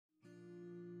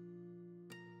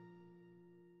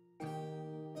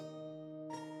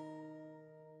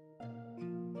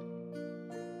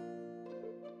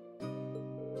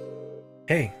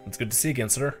Hey, it's good to see you again,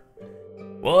 sir.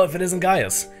 Well, if it isn't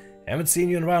Gaius. I haven't seen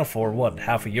you around for, what,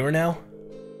 half a year now?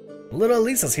 Little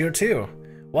Elisa's here too.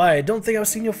 Why, I don't think I've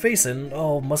seen your face in,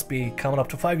 oh, must be coming up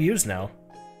to 5 years now.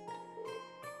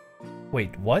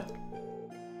 Wait, what?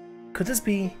 Could this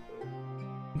be...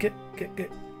 Get...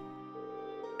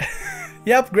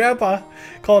 Yep, Grandpa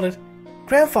called it.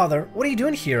 Grandfather, what are you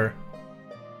doing here?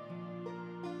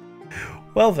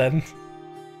 Well then,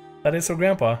 that is her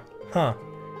Grandpa, huh?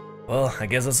 Well, I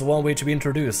guess that's the one way to be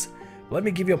introduced. Let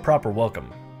me give you a proper welcome.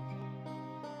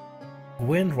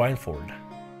 Gwen Reinford.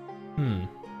 I'm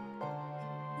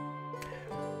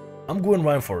Gwen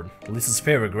Reinford, Lisa's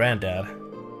favorite granddad.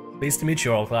 Pleased to meet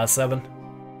you all, Class 7.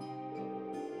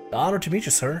 The honor to meet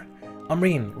you, sir. I'm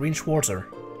Rean Schwarzer.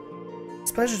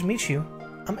 It's a pleasure to meet you.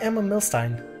 I'm Emma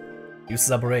Milstein.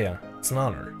 Yusuf Zabareya. It's an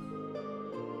honor.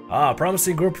 Ah,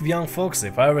 promising group of young folks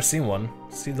if I ever seen one.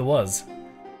 See there was.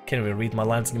 Can't even read my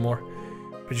lines anymore.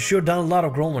 But you sure done a lot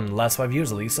of growing in the last 5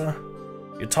 years, Elisa.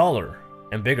 You're taller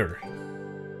and bigger.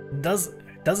 Does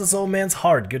this old man's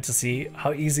heart good to see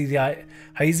how easy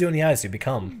on the eyes you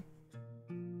become.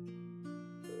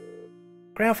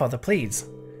 Grandfather, please.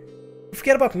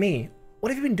 Forget about me. What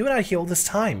have you been doing out here all this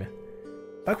time?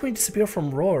 Back when you disappeared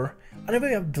from Roar, I never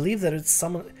have believed that it's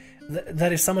someone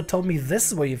that if someone told me this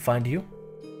is where you find you.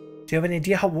 Do you have any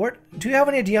idea how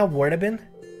worried I've been?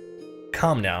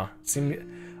 Calm now. I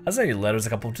send you letters a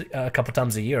couple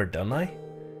times a year, don't I?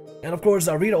 And of course,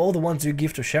 I read all the ones you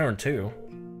give to Sharon too.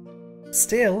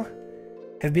 Still,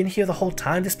 have been here the whole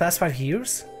time this past 5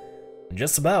 years?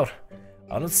 Just about.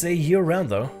 I don't say year-round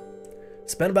though.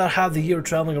 Spent about half the year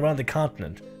traveling around the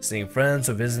continent, seeing friends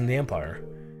or visiting the Empire.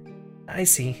 I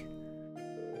see.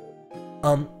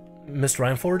 Mr.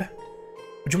 Reinford?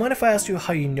 Would you mind if I asked you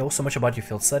how you know so much about your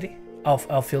field study?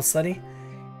 Our field study?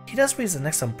 He does raise an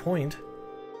excellent point.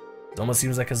 It almost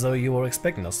seems like as though you were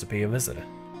expecting us to pay a visit.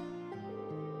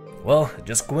 Well,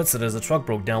 just coincidence the truck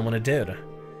broke down when it did.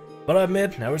 But I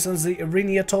admit, ever since the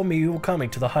Erebonia told me you were coming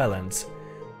to the Highlands,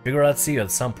 figured I'd see you at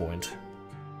some point.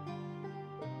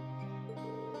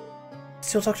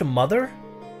 Still talk to Mother?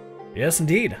 Yes,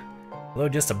 indeed. Although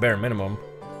just a bare minimum.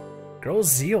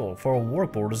 Girl's zeal for her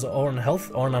work borders are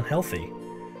unhealthy.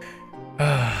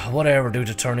 What I ever do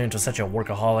to turn into such a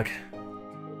workaholic?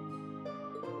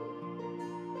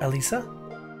 Elisa?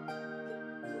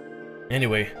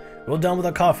 Anyway, we're done with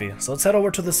our coffee, so let's head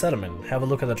over to the settlement and have a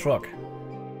look at the truck.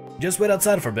 Just wait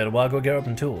outside for a bit while I go get up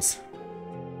some tools.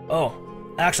 Oh,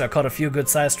 actually I caught a few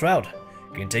good-sized trout.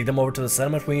 Can you take them over to the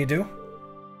settlement when you do?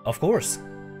 Of course.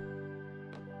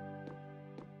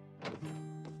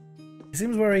 He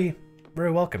seems very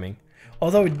welcoming.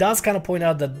 Although it does kind of point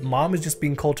out that Mom is just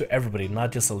being cold to everybody,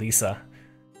 not just Elisa.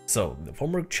 So, the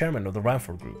former chairman of the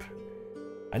Reinford group.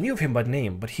 I knew of him by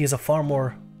name, but he is a far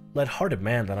more light-hearted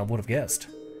man than I would have guessed.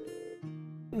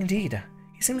 Indeed,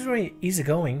 he seems very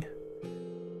easygoing.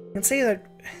 You can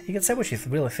say what you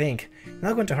really think. You're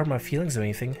not going to hurt my feelings or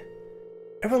anything.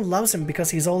 Everyone loves him because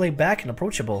he's all laid back and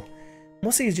approachable.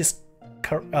 Mostly he's just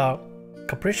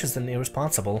capricious and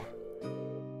irresponsible.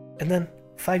 And then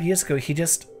 5 years ago he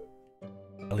just...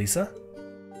 Elisa?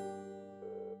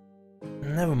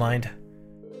 Never mind.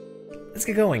 Let's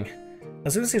get going.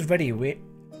 As soon as he's ready,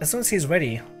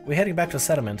 we're heading back to the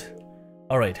settlement.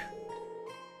 Alright.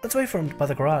 Let's wait for him by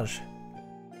the garage.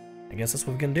 I guess that's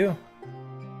what we can do.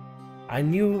 I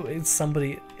knew it's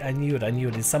somebody. I knew it.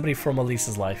 It's somebody from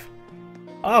Elisa's life.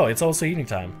 Oh, it's also evening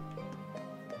time.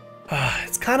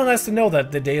 It's kind of nice to know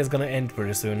that the day is gonna end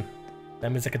pretty soon.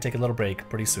 That means I can take a little break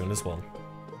pretty soon as well.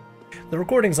 The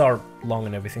recordings are long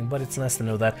and everything, but it's nice to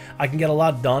know that I can get a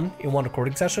lot done in one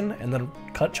recording session and then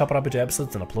chop it up into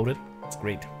episodes and upload it. It's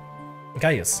great.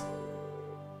 Gaius,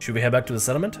 should we head back to the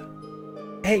settlement?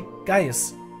 Hey,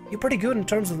 Gaius, you're pretty good in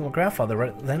terms of my grandfather,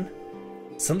 right then?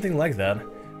 Something like that.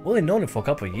 We've only known him for a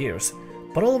couple of years,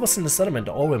 but all of us in the settlement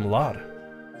owe him a lot.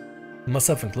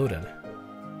 Myself included.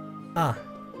 Ah.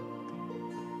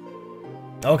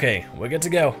 Okay, we're good to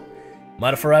go.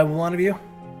 Mind if I ride with one of you?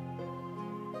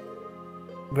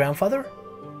 Grandfather?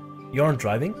 You aren't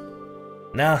driving?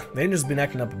 Nah, the engine's been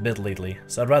acting up a bit lately,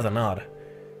 so I'd rather not.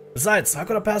 Besides, how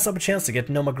could I pass up a chance to get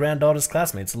to know my granddaughter's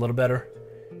classmates a little better?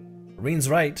 Rean's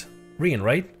right. Rean,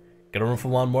 right? Got a room for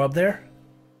one more up there?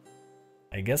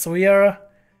 I guess we are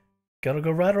gonna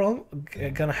go right along.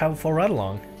 Gonna have a full ride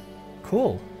along.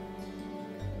 Cool.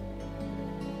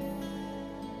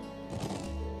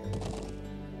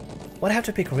 Why'd I have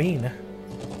to pick Rean?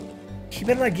 He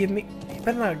better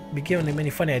not be giving him any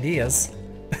funny ideas.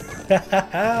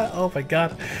 Oh my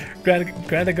god.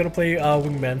 Granddad gonna play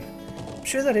wingman. I'm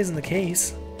sure that isn't the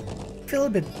case. I feel a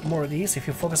bit more at ease if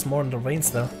you focus more on the reins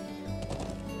though.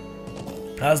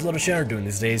 How's little Sharon doing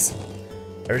these days?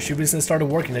 I heard she recently started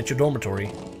working at your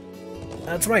dormitory.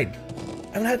 That's right.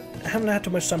 I haven't had too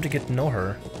much time to get to know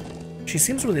her. She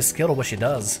seems really skilled at what she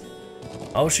does.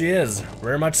 Oh, she is.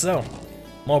 Very much so.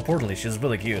 More importantly, she's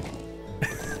really cute.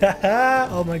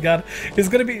 Oh my god. He's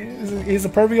a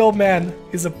pervy old man.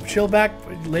 He's a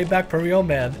laid back pervy old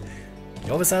man.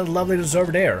 He always has a lovely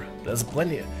reserved air. There's a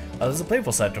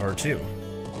playful side to her too.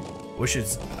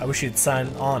 I wish she'd sign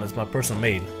on as my personal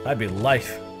maid. That'd be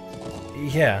life.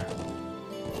 Yeah.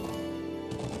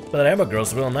 But that Emma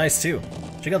girl's real nice too.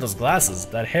 She got those glasses,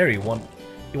 that hair you want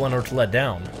her to let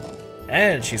down.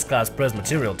 And she's class press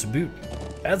material to boot.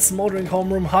 That's smoldering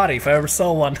homeroom hottie if I ever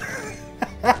saw one.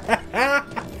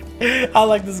 I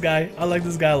like this guy. I like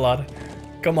this guy a lot.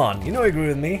 Come on, you know you agree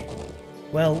with me.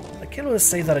 Well, I can't really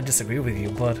say that I disagree with you,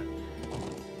 but...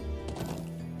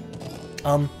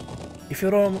 if you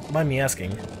don't mind me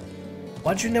asking,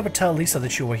 why'd you never tell Lisa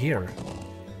that you were here?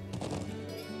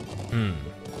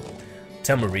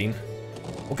 Tell me, Rean,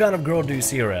 what kind of girl do you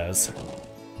see her as?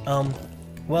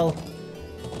 Well,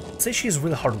 I'd say she's a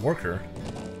really hard worker,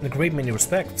 in a great many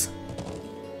respects.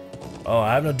 Oh,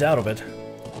 I have no doubt of it.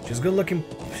 She's good looking,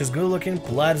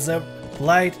 polite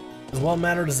as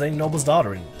well-mannered as any noble's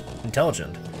daughter, and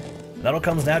intelligent. That all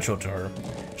comes natural to her.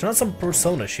 She's not some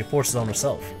persona she forces on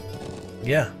herself.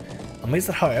 Yeah, I'm amazed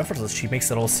at how effortless she makes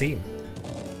it all seem.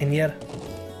 And yet,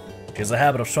 she has a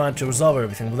habit of trying to resolve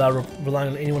everything without relying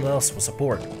on anyone else for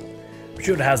support. I'm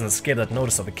sure it hasn't escaped that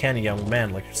notice of a canny young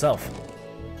man like yourself.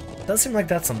 It does seem like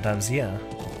that sometimes, yeah.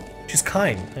 She's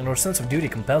kind, and her sense of duty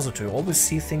compels her to always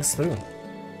see things through.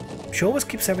 She always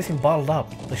keeps everything bottled up,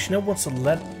 like she never wants to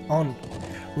let on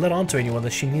to anyone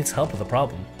that she needs help with a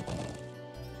problem.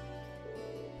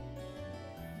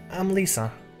 I'm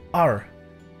Lisa. R.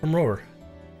 From Roar.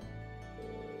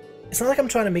 It's not like I'm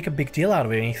trying to make a big deal out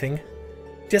of it or anything.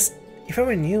 Just, if I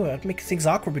were new, I'd make things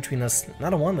awkward between us, and I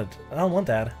don't want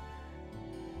that.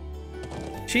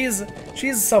 She's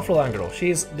a self-reliant girl.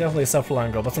 She's definitely a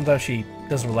self-reliant girl, but sometimes she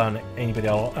doesn't rely on anybody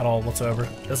at all whatsoever.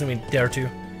 Doesn't even dare to.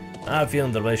 I have a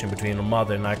feeling the relation between her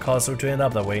mother and I caused her to end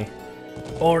up that way.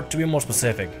 Or, to be more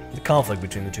specific, the conflict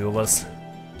between the two of us.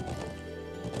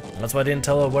 That's why I didn't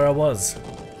tell her where I was.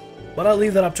 But I'll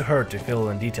leave that up to her to fill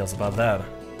in details about that.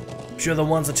 I'm sure that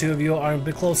once the two of you are a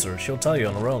bit closer, she'll tell you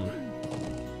on her own.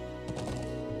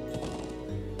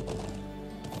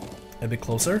 A bit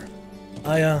closer?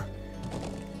 I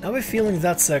have a feeling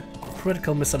that's a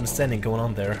critical misunderstanding going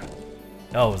on there.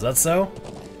 Oh, is that so?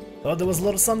 Thought there was a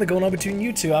little something going on between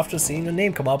you two after seeing your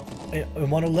name come up in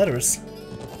one of the letters.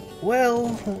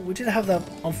 Well, we did have that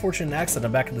unfortunate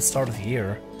accident back at the start of the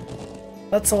year.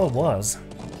 That's all it was.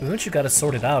 We once you got it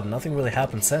sorted out, nothing really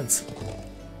happened since.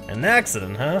 An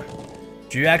accident, huh?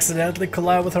 Did you accidentally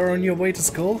collide with her on your way to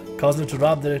school, causing her to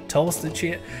drop the toast that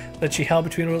she held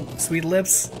between her sweet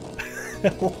lips?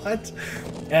 What?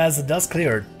 As the dust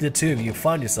cleared, the two of you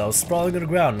find yourselves sprawling on the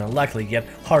ground in a likely yet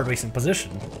heart-racing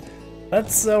position.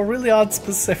 That's a really odd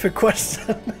specific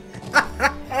question.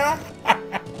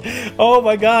 Oh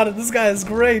my god, this guy is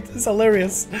great. It's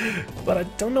hilarious. But I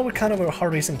don't know what kind of a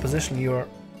heart-racing position you are.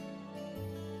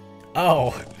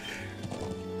 Oh.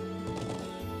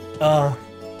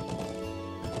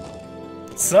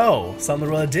 So, something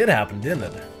really did happen, didn't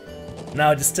it?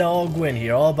 Now just tell Gwen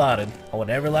here all about it. I want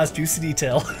every last juicy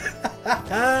detail.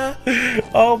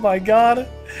 Oh my god.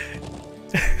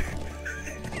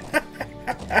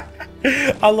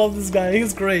 I love this guy.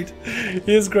 He's great.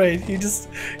 He is great. He just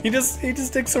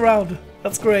sticks around.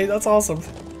 That's great. That's awesome.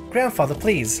 Grandfather,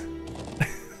 please.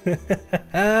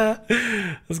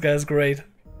 This guy's great.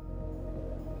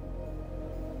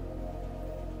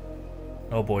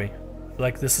 Oh boy.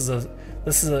 Like this is a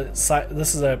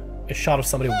shot of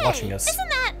somebody watching us. Isn't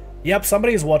that? Yep,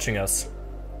 somebody is watching us.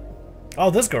 Oh,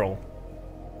 this girl.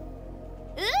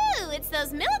 Ooh, it's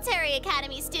those military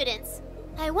academy students.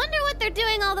 I wonder what they're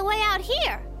doing all the way out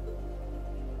here.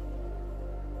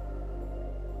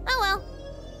 Oh well.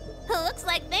 Looks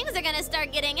like things are gonna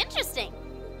start getting interesting.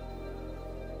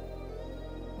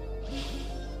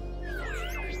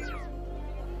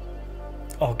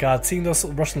 Oh god, seeing those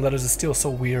Russian letters is still so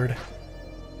weird.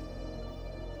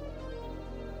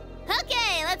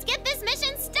 Okay, let's get this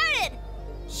mission started.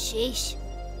 Sheesh.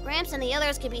 Gramps and the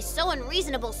others can be so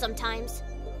unreasonable sometimes.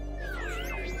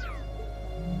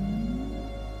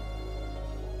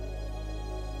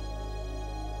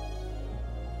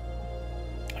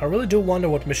 I really do wonder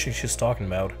what mission she's talking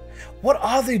about. What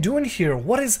are they doing here?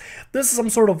 What is this? Is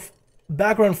some sort of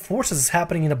background forces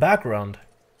happening in the background?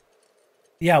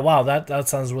 Yeah, wow, that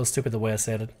sounds real stupid the way I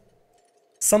said it.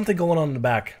 Something going on in the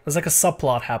back. There's like a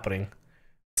subplot happening.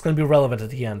 It's gonna be relevant at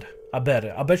the end. I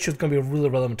bet she's gonna be really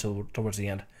relevant towards the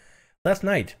end. That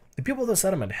night, the people of the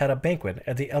settlement had a banquet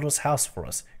at the elders' house for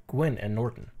us, Gwen and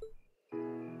Norton.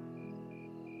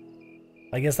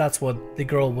 I guess that's what the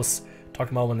girl was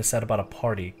talking about when they said about a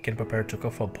party, getting prepared to go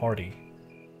for a party.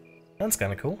 That's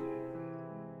kinda cool.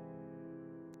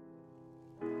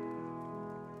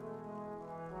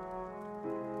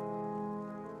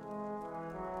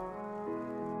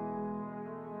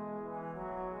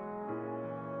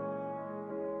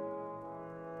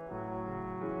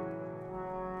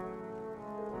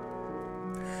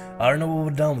 I don't know what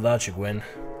we've done without you, Gwen.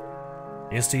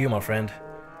 Here's to you, my friend.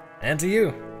 And to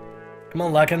you. Come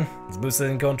on, Lacken. This boost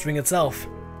isn't going to drink itself.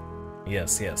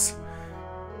 Yes, yes.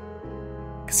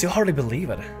 Cause you'll hardly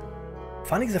believe it.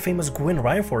 Finding the famous Gwen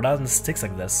Reinford out in the sticks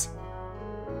like this.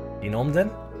 You know him then?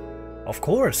 Of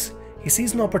course. He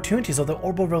sees no opportunities of the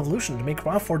Orbital Revolution to make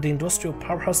Reinford the industrial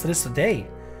powerhouse it is today.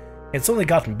 It's only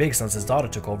gotten big since his daughter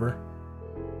took over.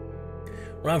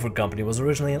 Reinford Company was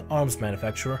originally an arms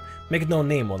manufacturer, making no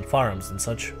name on firearms and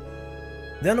such.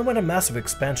 They underwent a massive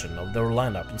expansion of their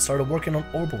lineup and started working on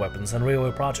orbital weapons and railway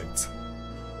projects.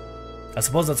 I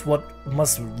suppose that's what it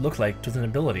must look like to the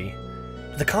nobility.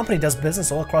 The company does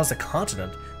business all across the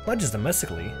continent, not just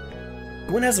domestically.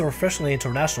 Gwen has a refreshingly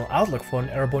international outlook for an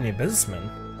Erebonia businessman.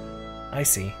 I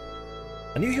see.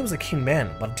 I knew he was a keen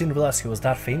man, but I didn't realize he was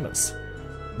that famous.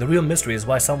 The real mystery is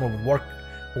why someone would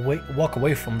walk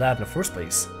away from that in the first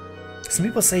place. Some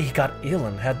people say he got ill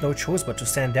and had no choice but to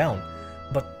stand down,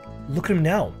 but look at him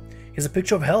now. He's a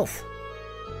picture of health.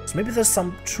 So maybe there's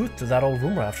some truth to that old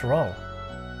rumor after all.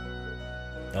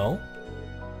 Oh?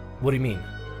 What do you mean?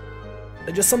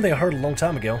 It's just something I heard a long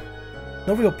time ago.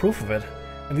 No real proof of it,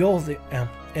 and we all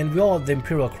the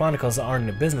Imperial Chronicles are in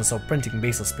the business of printing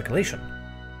baseless speculation.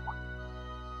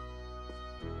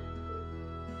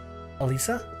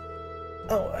 Elisa?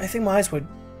 Oh, I think my eyes were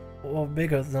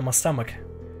bigger than my stomach.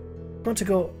 I'm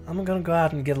gonna go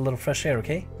out and get a little fresh air,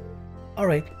 okay?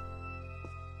 Alright.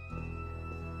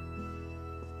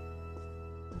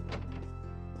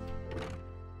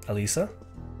 Elisa?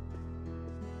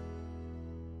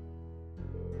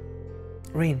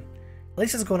 Rean,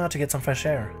 Elisa's going out to get some fresh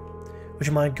air. Would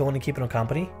you mind going and keeping her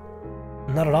company?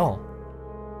 Not at all.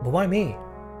 But why me?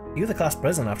 You're the class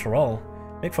president after all.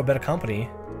 Make for better company.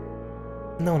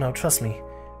 No, trust me.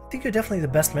 I think you're definitely the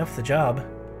best man for the job.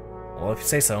 Well, if you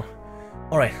say so.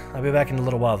 Alright, I'll be back in a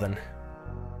little while then.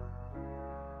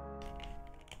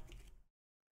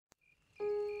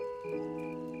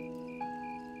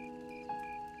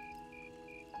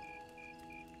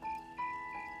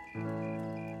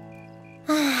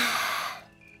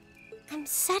 I'm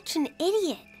such an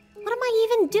idiot. What am I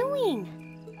even doing?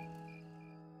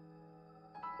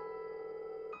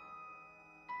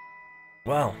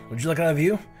 Wow, would you look at that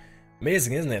view?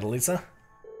 Amazing, isn't it, Elisa?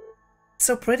 It's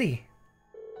so pretty.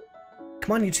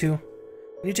 Come on, you two.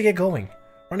 We need to get going.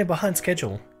 Running behind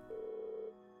schedule.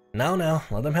 Now,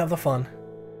 let them have the fun.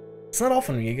 It's not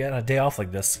often you get a day off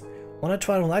like this. Why not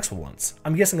try to relax for once?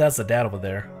 I'm guessing that's the dad over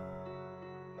there.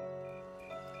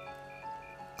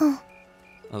 Oh.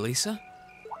 Elisa?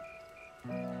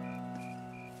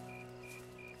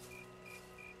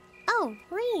 Oh,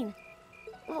 Rean.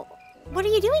 What are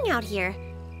you doing out here?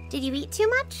 Did you eat too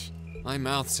much? My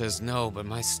mouth says no, but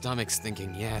my stomach's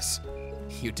thinking yes.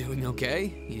 You doing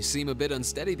okay? You seem a bit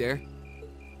unsteady there.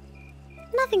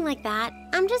 Nothing like that.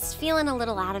 I'm just feeling a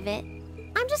little out of it.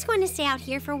 I'm just going to stay out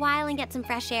here for a while and get some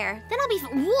fresh air. Then I'll be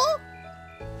Whoa!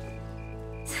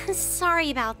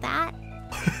 Sorry about that.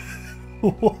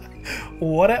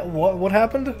 What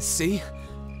happened? See?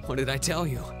 What did I tell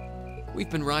you? We've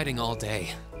been riding all day.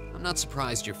 I'm not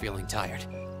surprised you're feeling tired.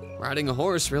 Riding a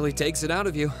horse really takes it out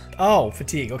of you. Oh,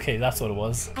 fatigue. Okay, that's what it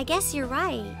was. I guess you're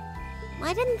right.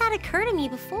 Why didn't that occur to me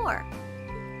before?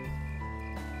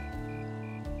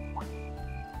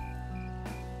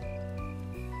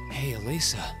 Hey,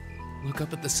 Elisa. Look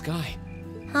up at the sky.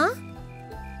 Huh?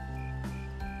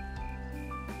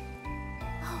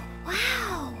 Oh,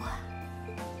 wow.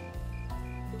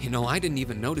 You know, I didn't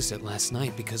even notice it last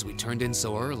night because we turned in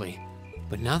so early.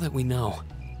 But now that we know,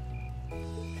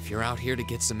 if you're out here to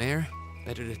get some air,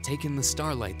 better to take in the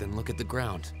starlight than look at the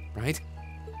ground, right?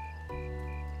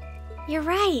 You're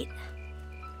right.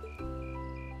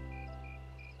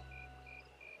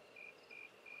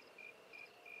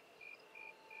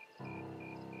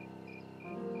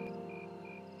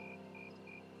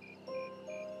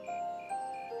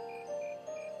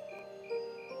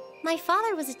 My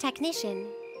father was a technician.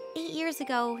 8 years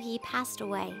ago, he passed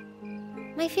away.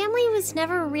 My family was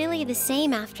never really the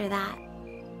same after that.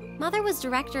 Mother was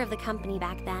director of the company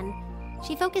back then.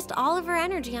 She focused all of her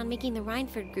energy on making the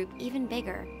Reinford group even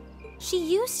bigger. She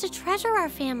used to treasure our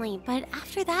family, but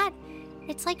after that,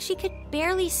 it's like she could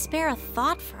barely spare a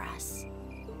thought for us.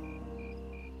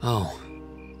 Oh.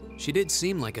 She did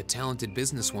seem like a talented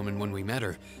businesswoman when we met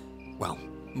her. Well,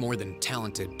 more than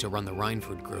talented to run the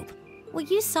Rhineford group. What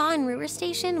you saw in Ruhr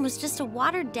Station was just a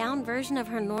watered-down version of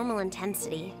her normal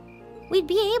intensity. We'd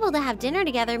be able to have dinner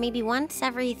together maybe once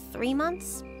every 3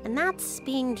 months, and that's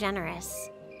being generous.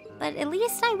 But at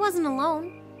least I wasn't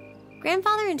alone.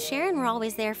 Grandfather and Sharon were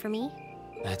always there for me.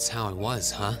 That's how it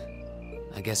was, huh?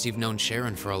 I guess you've known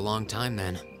Sharon for a long time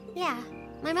then. Yeah,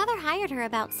 my mother hired her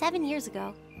about 7 years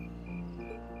ago.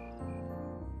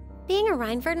 Being a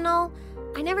Rhineford and all,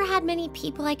 I never had many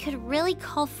people I could really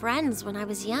call friends when I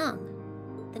was young.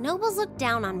 The nobles looked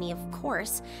down on me, of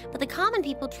course, but the common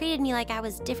people treated me like I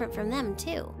was different from them,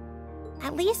 too.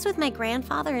 At least with my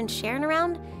grandfather and Sharon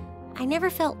around, I never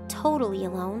felt totally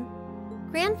alone.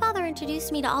 Grandfather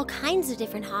introduced me to all kinds of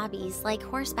different hobbies, like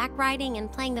horseback riding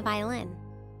and playing the violin.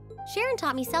 Sharon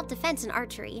taught me self-defense and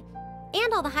archery,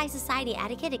 and all the high society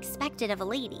etiquette expected of a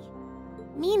lady.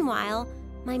 Meanwhile,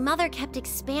 my mother kept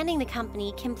expanding the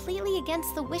company completely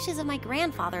against the wishes of my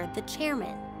grandfather, the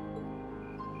chairman.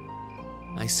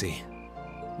 I see.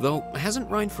 Though, hasn't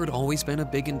Rhineford always been a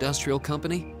big industrial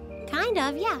company? Kind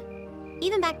of, yeah.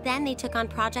 Even back then, they took on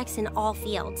projects in all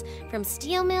fields, from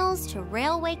steel mills to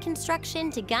railway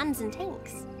construction to guns and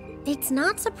tanks. It's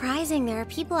not surprising there are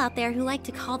people out there who like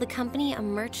to call the company a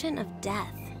merchant of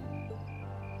death.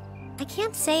 I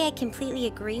can't say I completely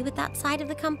agree with that side of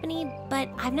the company, but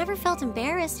I've never felt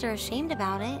embarrassed or ashamed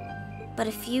about it. But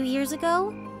a few years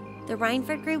ago, the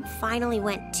Rhineford group finally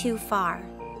went too far.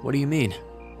 What do you mean?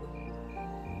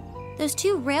 Those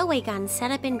 2 railway guns set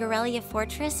up in Gorelia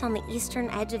Fortress on the eastern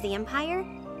edge of the Empire?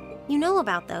 You know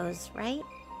about those, right?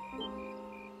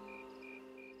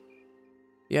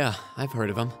 Yeah, I've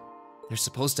heard of them. They're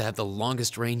supposed to have the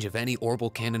longest range of any orbital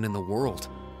cannon in the world.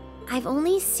 I've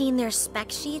only seen their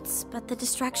spec sheets, but the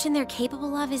destruction they're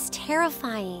capable of is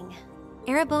terrifying.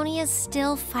 Erebonia is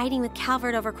still fighting with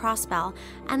Calvert over Crossbell,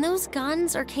 and those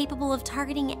guns are capable of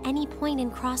targeting any point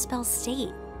in Crossbell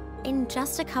State. In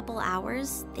just a couple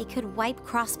hours, they could wipe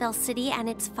Crossbell City and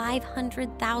its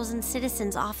 500,000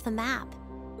 citizens off the map.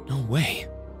 No way.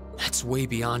 That's way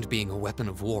beyond being a weapon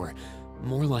of war.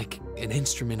 More like an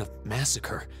instrument of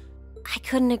massacre. I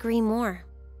couldn't agree more.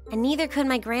 And neither could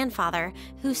my grandfather,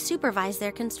 who supervised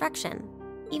their construction.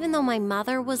 Even though my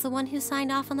mother was the one who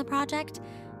signed off on the project,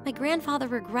 my grandfather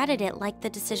regretted it like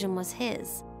the decision was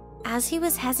his. As he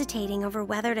was hesitating over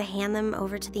whether to hand them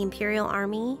over to the Imperial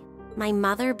Army, my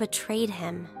mother betrayed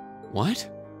him. What?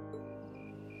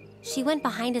 She went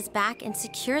behind his back and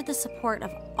secured the support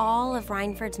of all of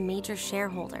Rhineford's major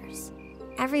shareholders.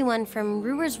 Everyone from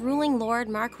Ruhr's ruling lord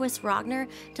Marquis Ragnar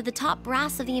to the top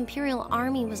brass of the Imperial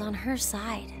Army was on her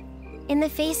side. In the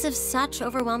face of such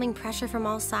overwhelming pressure from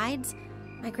all sides,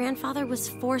 my grandfather was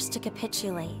forced to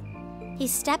capitulate. He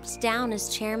stepped down as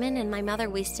chairman, and my mother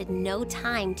wasted no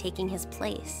time taking his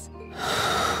place.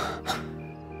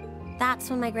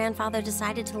 That's when my grandfather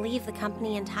decided to leave the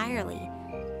company entirely.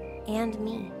 And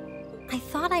me. I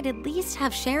thought I'd at least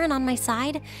have Sharon on my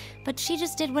side, but she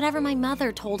just did whatever my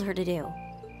mother told her to do.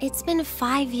 It's been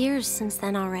 5 years since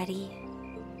then already.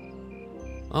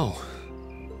 Oh.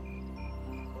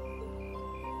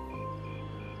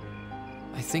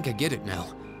 I think I get it now.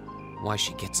 Why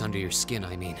she gets under your skin,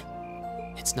 I mean.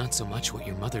 It's not so much what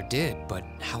your mother did, but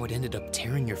how it ended up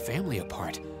tearing your family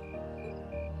apart.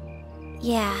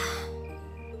 Yeah.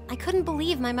 I couldn't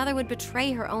believe my mother would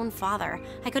betray her own father.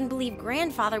 I couldn't believe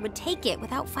grandfather would take it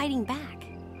without fighting back.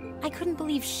 I couldn't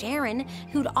believe Sharon,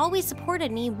 who'd always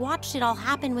supported me, watched it all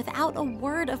happen without a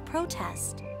word of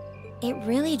protest. It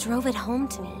really drove it home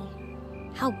to me.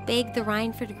 How big the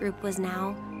Rhineford group was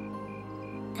now,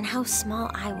 and how small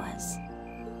I was.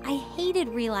 I hated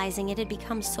realizing it had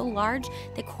become so large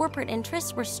that corporate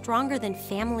interests were stronger than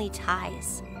family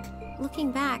ties.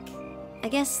 Looking back, I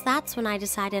guess that's when I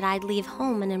decided I'd leave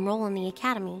home and enroll in the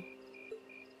academy.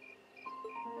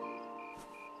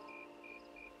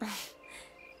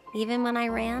 Even when I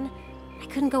ran, I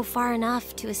couldn't go far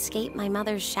enough to escape my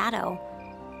mother's shadow,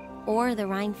 or the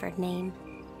Rhineford name.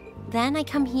 Then I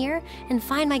come here and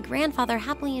find my grandfather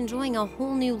happily enjoying a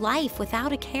whole new life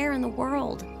without a care in the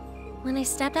world. When I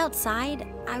stepped outside,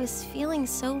 I was feeling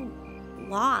so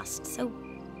lost, so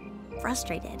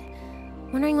frustrated,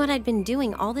 wondering what I'd been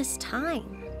doing all this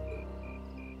time.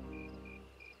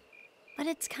 But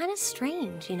it's kind of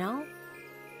strange, you know?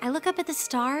 I look up at the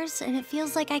stars and it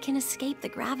feels like I can escape the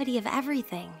gravity of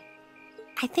everything.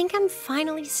 I think I'm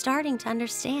finally starting to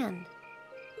understand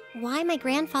why my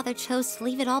grandfather chose to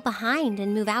leave it all behind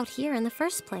and move out here in the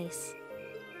first place.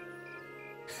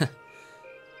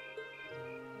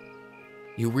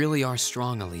 You really are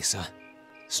strong, Elisa.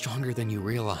 Stronger than you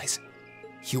realize.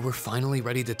 You were finally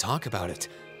ready to talk about it.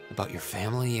 About your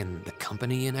family and the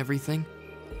company and everything.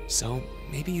 So,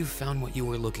 maybe you found what you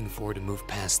were looking for to move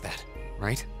past that,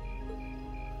 right?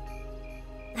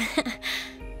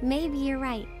 Maybe you're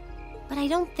right. But I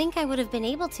don't think I would have been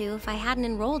able to if I hadn't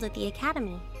enrolled at the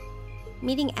academy.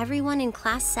 Meeting everyone in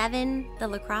Class 7, the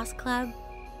lacrosse club,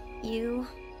 you...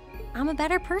 I'm a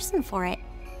better person for it.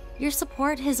 Your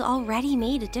support has already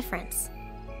made a difference.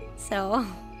 So,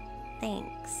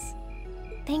 thanks.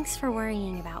 Thanks for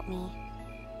worrying about me.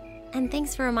 And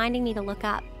thanks for reminding me to look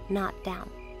up, not down.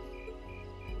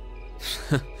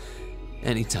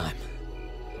 Anytime.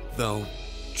 Though,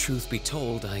 truth be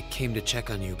told, I came to check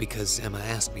on you because Emma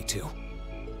asked me to.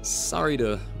 Sorry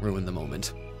to ruin the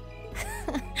moment.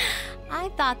 I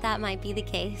thought that might be the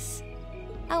case.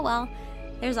 Oh well,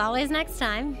 there's always next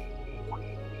time.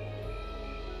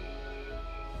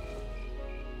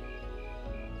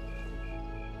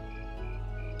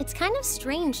 It's kind of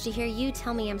strange to hear you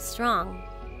tell me I'm strong,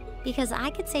 because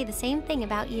I could say the same thing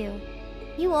about you.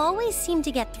 You always seem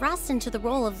to get thrust into the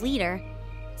role of leader,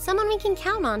 someone we can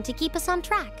count on to keep us on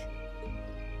track.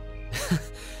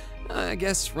 I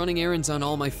guess running errands on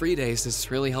all my free days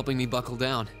is really helping me buckle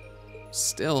down.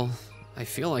 Still, I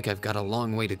feel like I've got a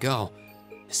long way to go,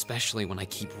 especially when I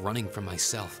keep running from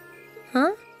myself.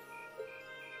 Huh?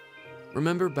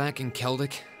 Remember back in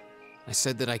Celtic? I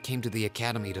said that I came to the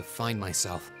academy to find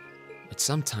myself, but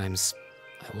sometimes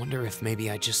I wonder if maybe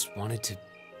I just wanted to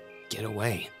get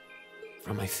away.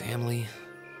 From my family,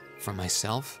 from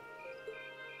myself.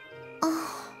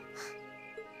 Oh.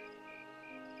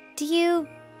 Do you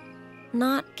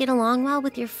not get along well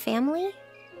with your family?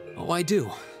 Oh, I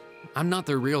do. I'm not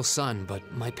their real son,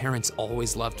 but my parents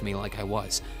always loved me like I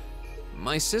was.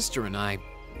 My sister and I,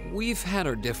 we've had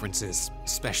our differences,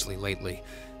 especially lately,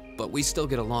 but we still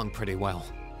get along pretty well.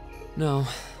 No,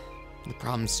 the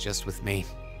problem's just with me.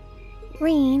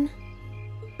 Rean.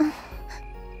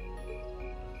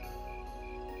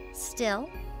 Still,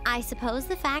 I suppose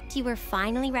the fact you were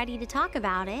finally ready to talk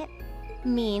about it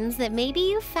means that maybe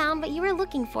you found what you were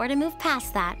looking for to move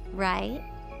past that, right?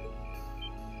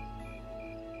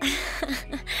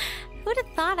 Who'd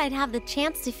have thought I'd have the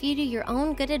chance to feed you your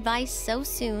own good advice so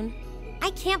soon?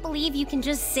 I can't believe you can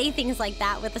just say things like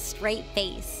that with a straight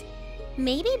face.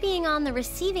 Maybe being on the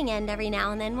receiving end every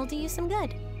now and then will do you some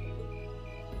good.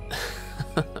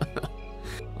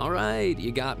 Alright,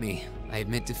 you got me. I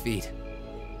admit defeat.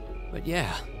 But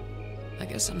yeah, I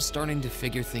guess I'm starting to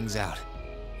figure things out,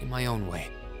 in my own way.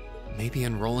 Maybe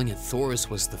enrolling at Thors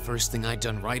was the first thing I'd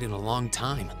done right in a long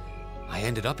time. I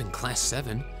ended up in Class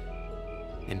 7.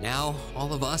 And now,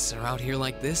 all of us are out here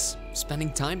like this,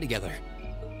 spending time together.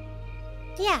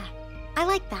 Yeah, I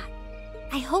like that.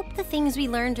 I hope the things we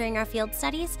learned during our field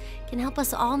studies can help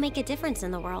us all make a difference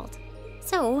in the world.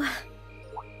 So...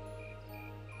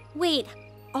 Wait,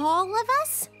 all of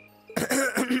us?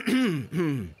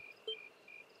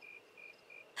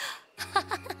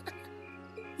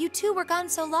 You two were gone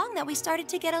so long that we started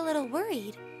to get a little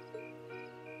worried.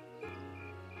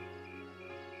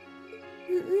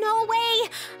 No way!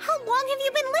 How long have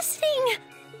you been listening?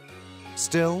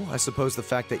 Still, I suppose the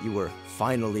fact that you were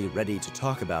finally ready to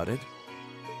talk about it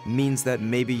means that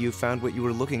maybe you found what you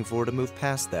were looking for to move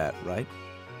past that, right?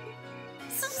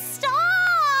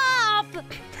 Stop!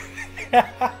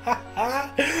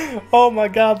 Oh my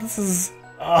god, this is...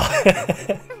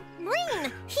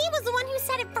 Rean! He was the one who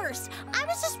said it first. I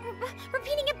was just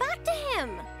repeating it back to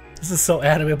him. This is so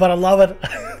anime, but I love it.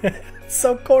 It's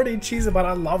so corny and cheesy, but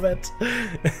I love it.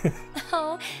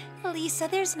 Oh, Lisa,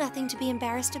 there's nothing to be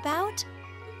embarrassed about.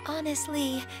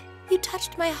 Honestly, you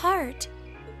touched my heart.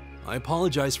 I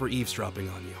apologize for eavesdropping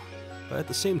on you, but at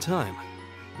the same time,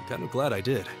 I'm kind of glad I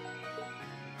did.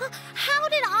 How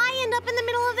did I end up in the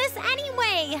middle of this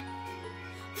anyway?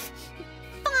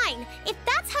 Fine, if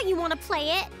that's how you want to play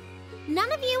it.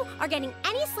 None of you are getting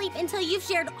any sleep until you've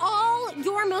shared all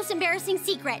your most embarrassing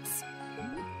secrets.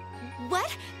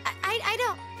 What?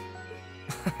 I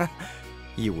don't...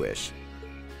 You wish.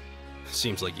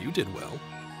 Seems like you did well.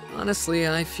 Honestly,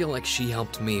 I feel like she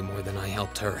helped me more than I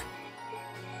helped her.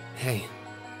 Hey,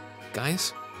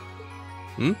 guys?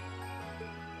 Hmm?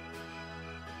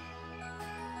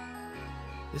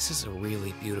 This is a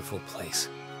really beautiful place.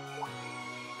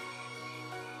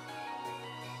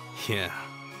 Yeah,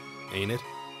 ain't it?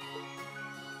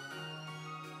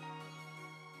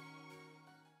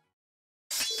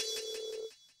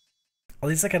 At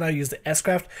least I can now use the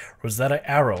S-Craft Rosetta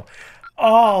Arrow.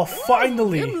 Oh,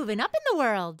 finally! You're moving up in the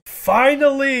world.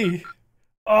 Finally!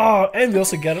 Oh, and we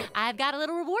also get it. I've got a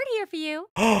little reward here for you.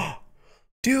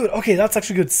 Dude, okay, that's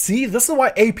actually good. See, this is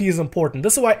why AP is important.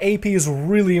 This is why AP is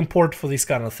really important for these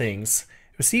kind of things.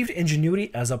 Received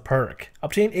Ingenuity as a perk.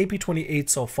 Obtained AP 28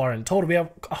 so far in total. We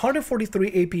have 143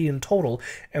 AP in total,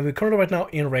 and we're currently right now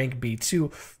in rank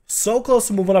B2. So close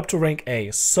to moving up to rank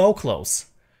A. So close.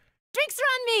 Drinks are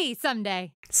on me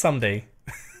someday. Someday.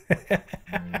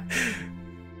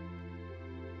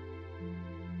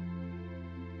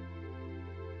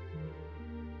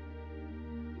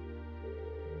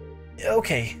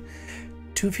 Okay,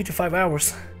 255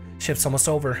 hours. Shift's almost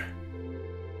over.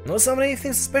 No summon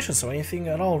anything suspicious or anything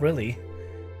at all, really.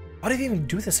 Why do you even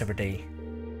do this every day?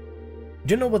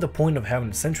 You know what the point of having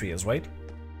a sentry is, right?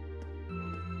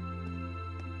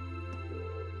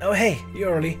 Oh hey,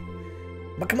 you're early.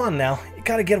 But come on now, you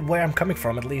gotta get where I'm coming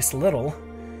from at least a little.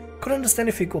 Could understand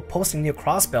if you go posting near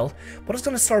Crossbelt, but it's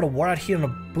gonna start a war out here in the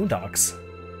boondocks.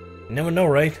 You never know,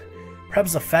 right?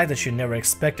 Perhaps the fact that you never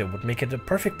expected would make it the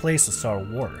perfect place to start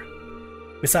a war.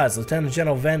 Besides, Lieutenant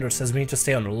General Vander says we need to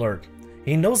stay on alert.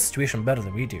 He knows the situation better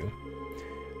than we do.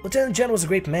 Lieutenant General was a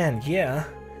great man, yeah.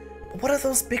 But what are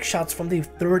those big shots from the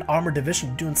 3rd Armored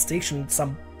Division doing stationed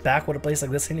some backwood a place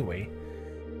like this anyway?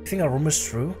 You think our rumor's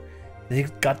true? That he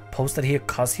got posted here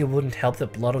cause he wouldn't help the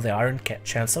blood of the Iron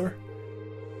Chancellor?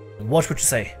 Watch what you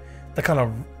say. That kind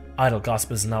of idle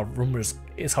gossip is how rumors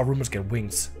get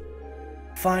wings.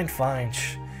 Fine, fine.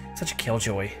 Such a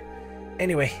killjoy.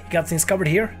 Anyway, you got things covered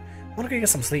here? I wanna go get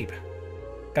some sleep.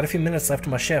 Got a few minutes left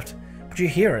of my shift. But you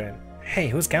hear it. Hey,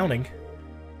 who's counting?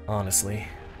 Honestly.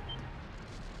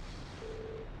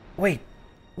 Wait,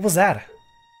 what was that?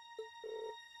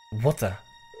 What the?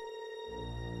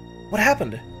 What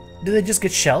happened? Did they just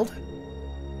get shelled?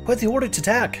 Who had the order to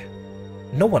attack?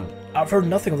 No one. I've heard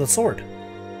nothing of the sort.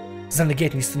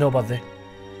 Zenegate needs to know about the...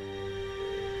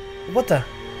 What the?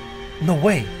 No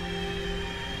way.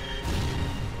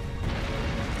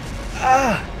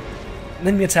 Ah! An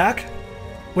enemy attack?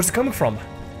 Where's it coming from?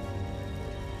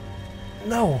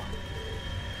 No.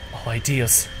 Oh,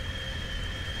 ideas.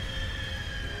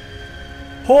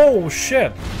 Oh,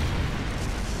 shit.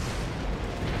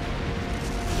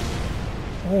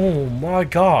 Oh my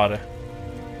god.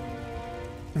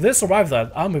 If they survive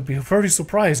that, I'm gonna be very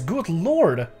surprised. Good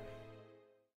lord.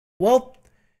 Well,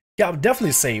 yeah,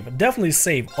 definitely save. Definitely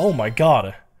save. Oh my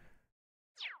god.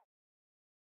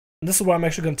 This is where I'm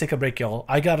actually gonna take a break, y'all.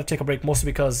 I gotta take a break mostly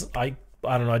because I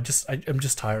don't know, I'm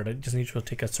just tired. I just need to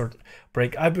take a certain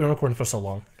break. I've been recording for so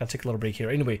long. Gotta take a little break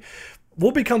here. Anyway,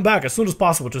 we'll be coming back as soon as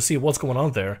possible to see what's going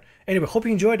on there. Anyway, hope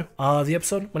you enjoyed the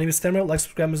episode. My name is Thamriyell. Like,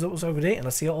 subscribe, every day, and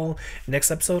I'll see you all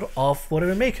next episode of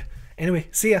whatever we make. Anyway,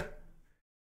 see ya.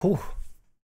 Whew.